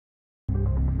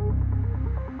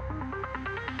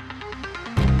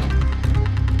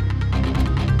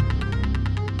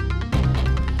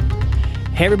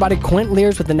Hey everybody, Quint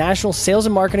Lears with the National Sales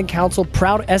and Marketing Council,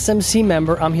 proud SMC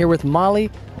member. I'm here with Mollie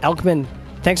Elkman.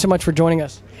 Thanks so much for joining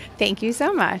us. Thank you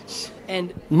so much.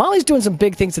 And Mollie's doing some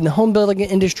big things in the home building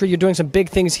industry. You're doing some big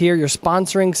things here. You're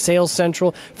sponsoring Sales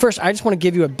Central. First, I just want to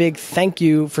give you a big thank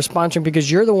you for sponsoring because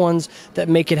you're the ones that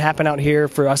make it happen out here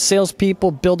for us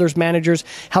salespeople, builders, managers.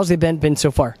 How's it been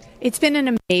so far? It's been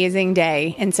an amazing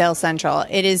day in Sales Central.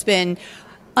 It has been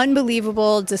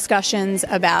unbelievable discussions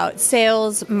about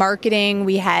sales, marketing.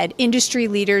 We had industry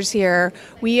leaders here.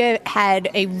 We had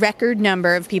a record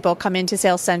number of people come into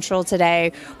Sales Central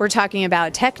today. We're talking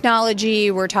about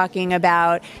technology. We're talking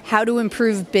about how to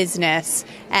improve business.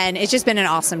 And it's just been an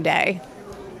awesome day.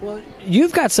 Well,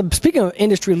 you've got some, speaking of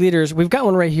industry leaders, we've got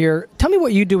one right here. Tell me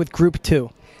what you do with Group 2.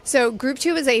 So Group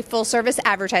 2 is a full-service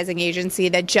advertising agency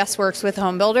that just works with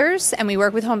home builders, and we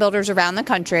work with home builders around the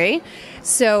country.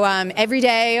 So every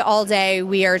day, all day,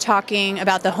 we are talking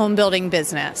about the home building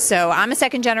business. So I'm a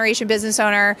second-generation business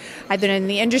owner. I've been in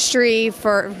the industry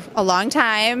for a long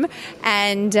time,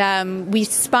 and we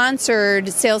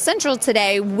sponsored Sales Central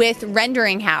today with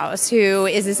Rendering House, who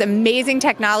is this amazing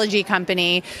technology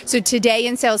company. So today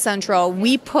in Sales Central,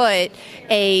 we put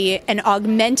an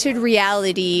augmented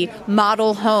reality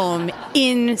model home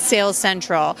in Sales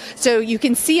Central. So you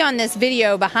can see on this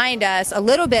video behind us a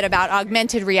little bit about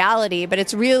augmented reality, but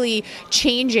it's really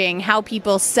changing how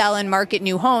people sell and market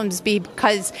new homes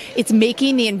because it's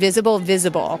making the invisible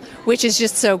visible, which is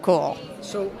just so cool.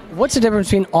 So what's the difference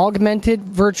between augmented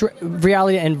virtual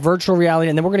reality and virtual reality?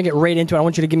 And then we're going to get right into it. I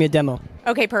want you to give me a demo.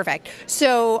 Okay, perfect.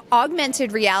 So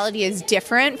augmented reality is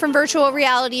different from virtual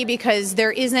reality because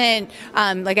there isn't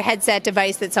like a headset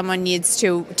device that someone needs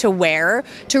to wear.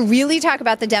 To really talk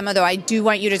about the demo, though, I do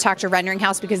want you to talk to Rendering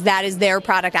House because that is their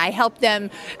product. I help them,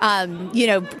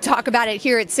 talk about it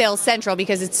here at Sales Central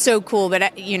because it's so cool, but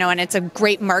and it's a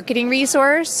great marketing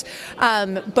resource.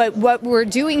 But what we're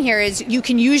doing here is you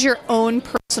can use your own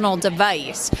personal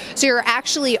device. So you're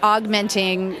actually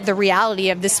augmenting the reality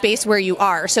of the space where you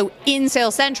are. So in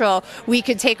Sales Central, we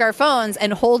could take our phones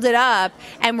and hold it up,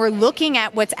 and we're looking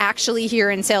at what's actually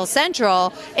here in Sales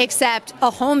Central, except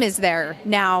a home is there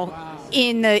now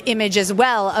in the image as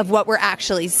well of what we're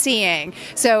actually seeing.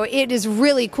 So it is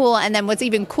really cool. And then what's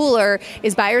even cooler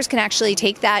is buyers can actually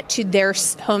take that to their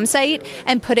home site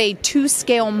and put a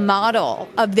 2-scale model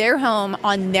of their home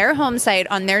on their home site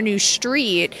on their new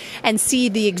street and see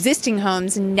the existing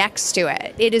homes next to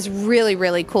it. It is really,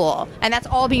 really cool. And that's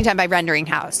all being done by Rendering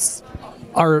House.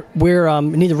 We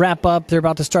need to wrap up. They're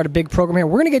about to start a big program here.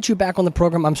 We're going to get you back on the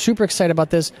program. I'm super excited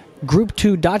about this.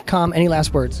 Group2.com. Any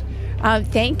last words?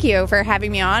 Thank you for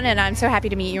having me on, and I'm so happy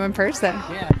to meet you in person.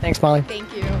 Yeah, thanks, Mollie.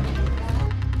 Thank you.